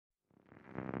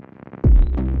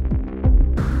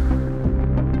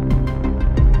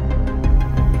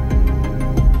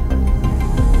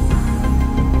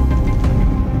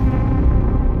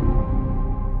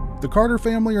Carter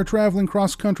family are traveling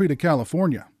cross-country to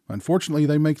California. Unfortunately,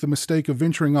 they make the mistake of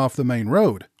venturing off the main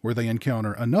road, where they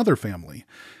encounter another family.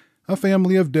 A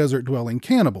family of desert-dwelling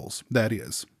cannibals, that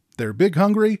is. They're big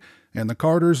hungry, and the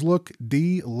Carters look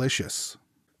delicious.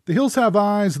 The Hills Have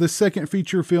Eyes, the second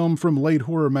feature film from late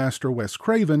horror master Wes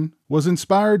Craven, was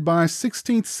inspired by a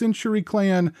 16th century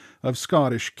clan of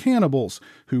Scottish cannibals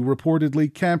who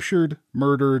reportedly captured,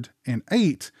 murdered, and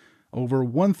ate over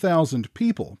 1,000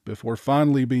 people before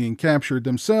finally being captured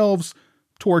themselves,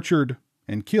 tortured,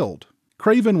 and killed.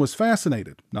 Craven was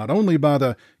fascinated not only by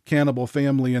the cannibal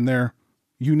family and their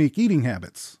unique eating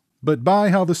habits, but by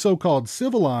how the so-called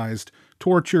civilized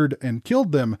tortured and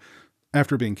killed them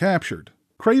after being captured.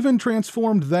 Craven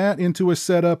transformed that into a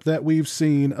setup that we've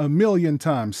seen a million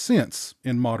times since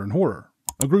in modern horror.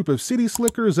 A group of city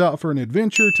slickers out for an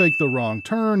adventure take the wrong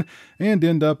turn and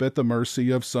end up at the mercy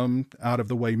of some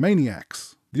out-of-the-way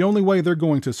maniacs. The only way they're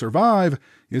going to survive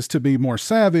is to be more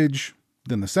savage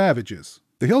than the savages.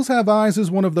 The Hills Have Eyes is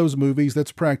one of those movies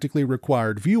that's practically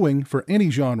required viewing for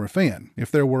any genre fan. If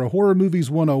there were a Horror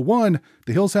Movies 101,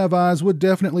 The Hills Have Eyes would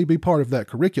definitely be part of that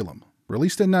curriculum.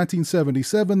 Released in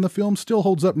 1977, the film still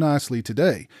holds up nicely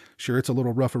today. Sure, it's a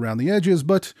little rough around the edges,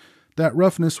 but that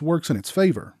roughness works in its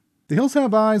favor. The Hills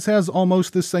Have Eyes has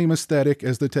almost the same aesthetic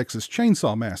as the Texas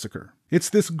Chainsaw Massacre. It's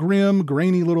this grim,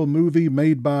 grainy little movie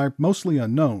made by mostly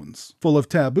unknowns, full of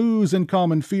taboos and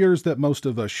common fears that most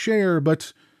of us share,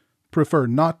 but prefer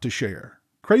not to share.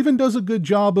 Craven does a good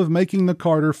job of making the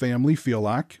Carter family feel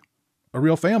like a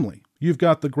real family. You've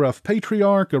got the gruff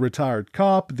patriarch, a retired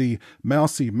cop, the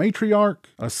mousy matriarch,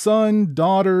 a son,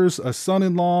 daughters, a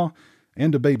son-in-law,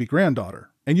 and a baby granddaughter.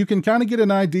 And you can kind of get an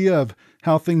idea of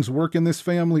how things work in this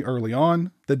family early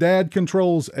on. The dad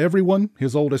controls everyone.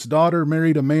 His oldest daughter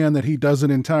married a man that he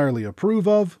doesn't entirely approve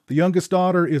of. The youngest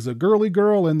daughter is a girly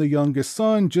girl, and the youngest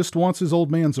son just wants his old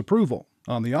man's approval.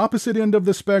 On the opposite end of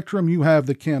the spectrum, you have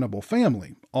the cannibal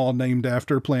family, all named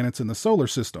after planets in the solar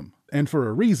system, and for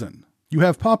a reason. You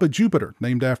have Papa Jupiter,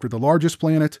 named after the largest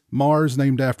planet, Mars,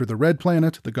 named after the red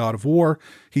planet, the god of war,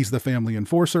 he's the family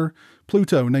enforcer,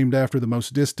 Pluto, named after the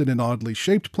most distant and oddly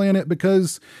shaped planet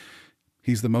because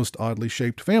he's the most oddly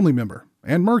shaped family member,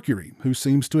 and Mercury, who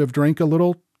seems to have drank a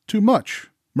little too much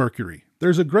mercury.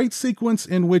 There's a great sequence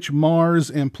in which Mars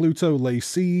and Pluto lay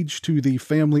siege to the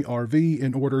family RV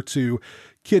in order to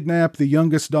kidnap the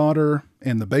youngest daughter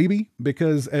and the baby,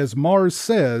 because as Mars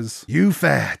says, "You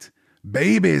fat.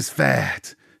 Baby's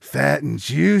fat. Fat and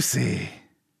juicy."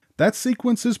 That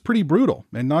sequence is pretty brutal,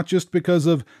 and not just because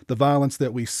of the violence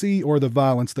that we see or the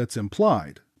violence that's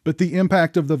implied, but the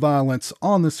impact of the violence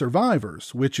on the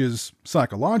survivors, which is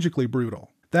psychologically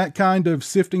brutal. That kind of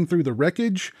sifting through the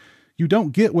wreckage you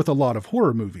don't get with a lot of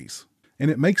horror movies, and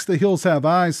it makes The Hills Have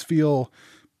Eyes feel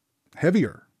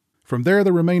heavier. From there,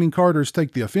 the remaining Carters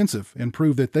take the offensive and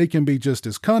prove that they can be just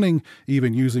as cunning,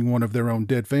 even using one of their own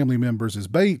dead family members as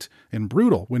bait, and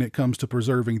brutal when it comes to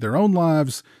preserving their own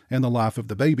lives and the life of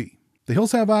the baby. The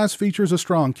Hills Have Eyes features a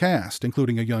strong cast,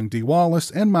 including a young Dee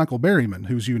Wallace and Michael Berryman,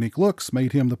 whose unique looks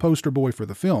made him the poster boy for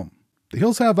the film. The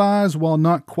Hills Have Eyes, while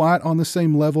not quite on the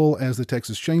same level as the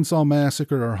Texas Chainsaw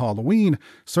Massacre or Halloween,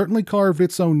 certainly carved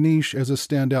its own niche as a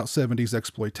standout 70s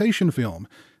exploitation film,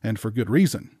 and for good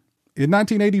reason. In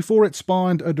 1984, it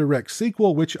spawned a direct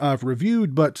sequel, which I've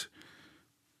reviewed, but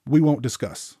we won't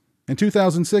discuss. In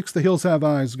 2006, The Hills Have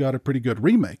Eyes got a pretty good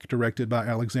remake, directed by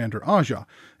Alexander Aja,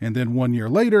 and then 1 year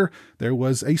later, there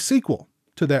was a sequel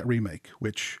to that remake,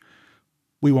 which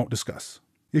we won't discuss.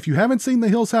 If you haven't seen The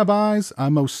Hills Have Eyes, I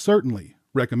most certainly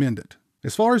recommend it.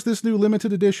 As far as this new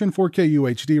limited edition 4K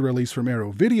UHD release from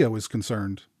Arrow Video is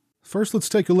concerned, first, let's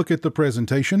take a look at the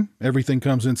presentation. Everything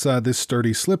comes inside this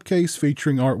sturdy slipcase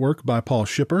featuring artwork by Paul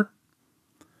Schipper.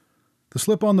 The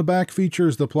slip on the back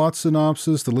features the plot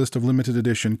synopsis, the list of limited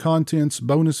edition contents,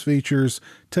 bonus features,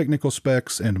 technical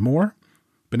specs, and more.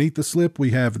 Beneath the slip,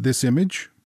 we have this image.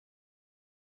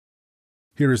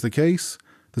 Here is the case.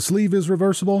 The sleeve is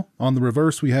reversible. On the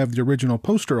reverse, we have the original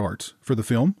poster art for the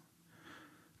film.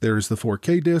 There is the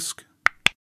 4K disc.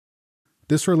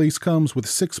 This release comes with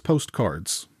 6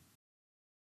 postcards.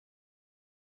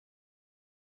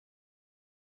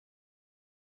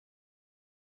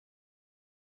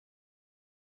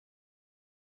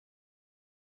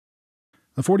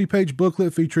 A 40-page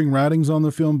booklet featuring writings on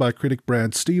the film by critic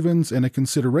Brad Stevens and a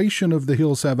consideration of the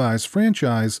Hills Have Eyes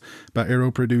franchise by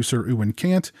Arrow producer Ewan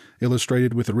Cant,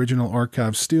 illustrated with original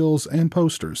archive stills and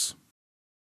posters.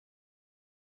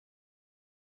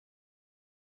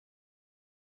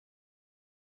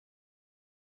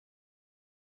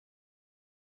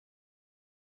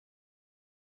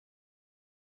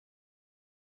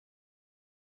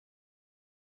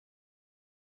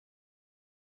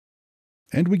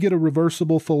 And we get a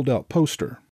reversible fold-out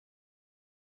poster.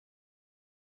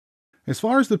 As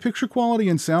far as the picture quality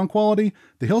and sound quality,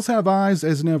 The Hills Have Eyes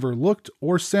has never looked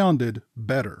or sounded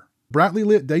better. Brightly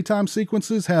lit daytime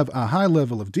sequences have a high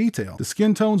level of detail. The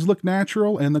skin tones look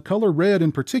natural, and the color red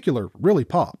in particular really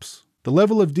pops. The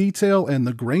level of detail and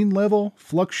the grain level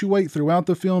fluctuate throughout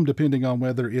the film depending on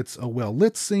whether it's a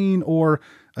well-lit scene or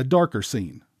a darker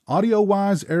scene.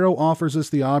 Audio-wise, Arrow offers us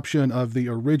the option of the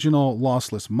original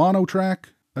lossless mono track,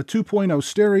 a 2.0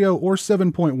 stereo, or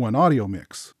 7.1 audio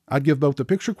mix. I'd give both the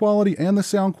picture quality and the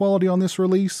sound quality on this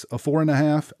release a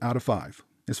 4.5 out of 5.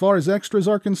 As far as extras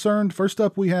are concerned, first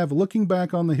up we have Looking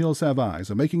Back on The Hills Have Eyes,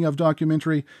 a making-of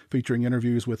documentary featuring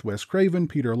interviews with Wes Craven,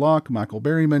 Peter Locke, Michael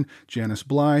Berryman, Janice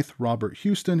Blythe, Robert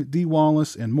Houston, Dee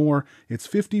Wallace, and more. It's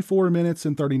 54 minutes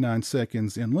and 39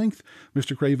 seconds in length.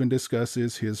 Mr. Craven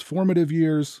discusses his formative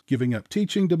years, giving up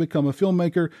teaching to become a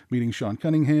filmmaker, meeting Sean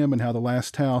Cunningham, and how The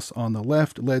Last House on the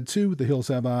Left led to The Hills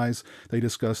Have Eyes. They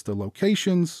discuss the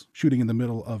locations, shooting in the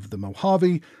middle of the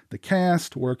Mojave, the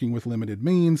cast, working with limited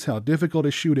means, how difficult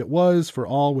a shoot it was for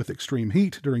all with extreme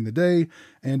heat during the day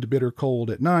and bitter cold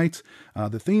at night,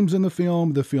 the themes in the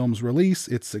film, the film's release,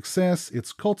 its success,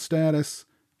 its cult status,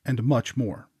 and much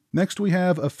more. Next, we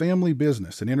have A Family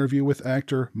Business, an interview with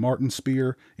actor Martin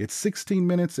Spear. It's 16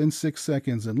 minutes and 6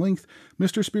 seconds in length.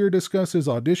 Mr. Spear discusses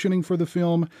auditioning for the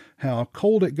film, how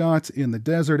cold it got in the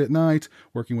desert at night,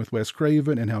 working with Wes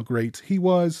Craven, and how great he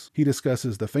was. He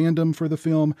discusses the fandom for the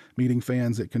film, meeting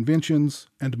fans at conventions,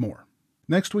 and more.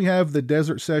 Next, we have The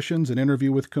Desert Sessions, an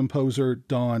interview with composer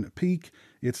Don Peake.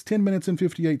 It's 10 minutes and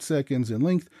 58 seconds in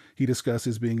length. He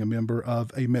discusses being a member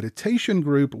of a meditation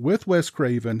group with Wes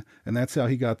Craven, and that's how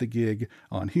he got the gig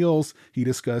on Hills. He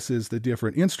discusses the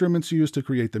different instruments used to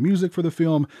create the music for the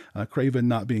film, Craven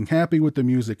not being happy with the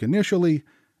music initially,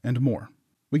 and more.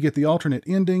 We get the alternate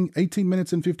ending, 18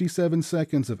 minutes and 57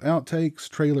 seconds of outtakes,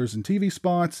 trailers and TV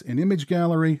spots, an image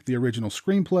gallery, the original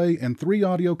screenplay, and 3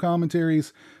 audio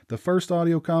commentaries. The first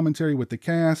audio commentary with the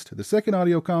cast, the second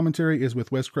audio commentary is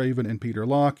with Wes Craven and Peter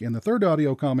Locke, and the third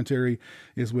audio commentary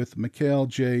is with Mikhail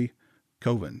J.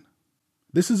 Koven.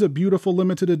 This is a beautiful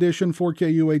limited edition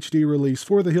 4K UHD release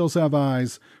for The Hills Have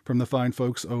Eyes from the fine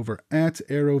folks over at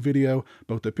Arrow Video.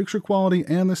 Both the picture quality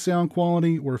and the sound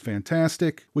quality were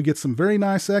fantastic. We get some very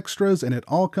nice extras, and it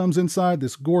all comes inside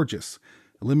this gorgeous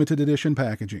limited edition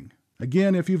packaging.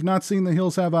 Again, if you've not seen The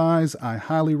Hills Have Eyes, I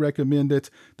highly recommend it.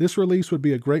 This release would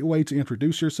be a great way to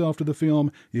introduce yourself to the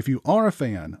film. If you are a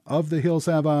fan of The Hills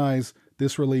Have Eyes,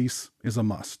 this release is a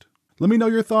must. Let me know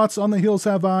your thoughts on The Hills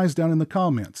Have Eyes down in the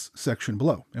comments section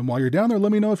below. And while you're down there,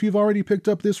 let me know if you've already picked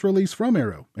up this release from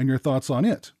Arrow and your thoughts on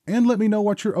it. And let me know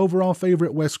what your overall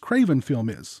favorite Wes Craven film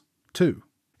is, too.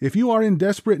 If you are in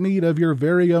desperate need of your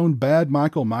very own Bad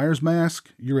Michael Myers mask,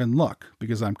 you're in luck,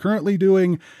 because I'm currently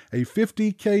doing a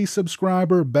 50K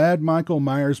subscriber Bad Michael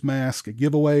Myers mask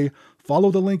giveaway.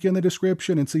 Follow the link in the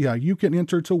description and see how you can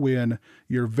enter to win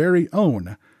your very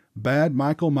own Bad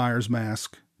Michael Myers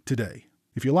mask today.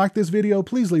 If you like this video,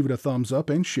 please leave it a thumbs up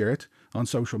and share it on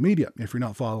social media. If you're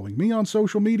not following me on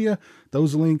social media,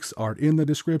 those links are in the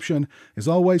description. As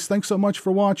always, thanks so much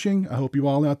for watching. I hope you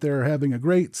all out there are having a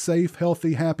great, safe,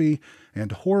 healthy, happy,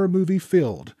 and horror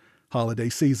movie-filled holiday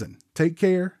season. Take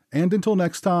care, and until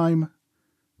next time,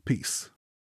 peace.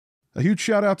 A huge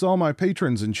shout out to all my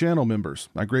patrons and channel members.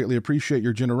 I greatly appreciate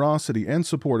your generosity and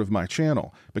support of my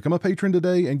channel. Become a patron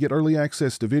today and get early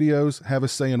access to videos, have a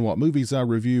say in what movies I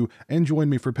review, and join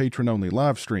me for patron-only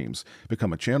live streams.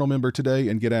 Become a channel member today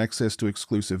and get access to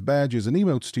exclusive badges and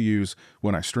emotes to use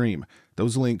when I stream.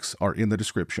 Those links are in the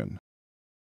description.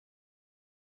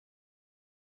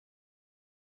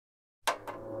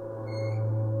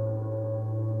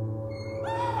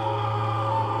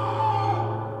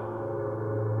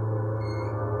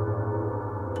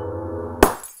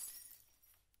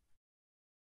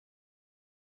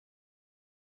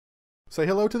 Say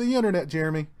hello to the internet,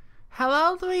 Jeremy.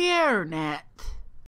 Hello to the internet.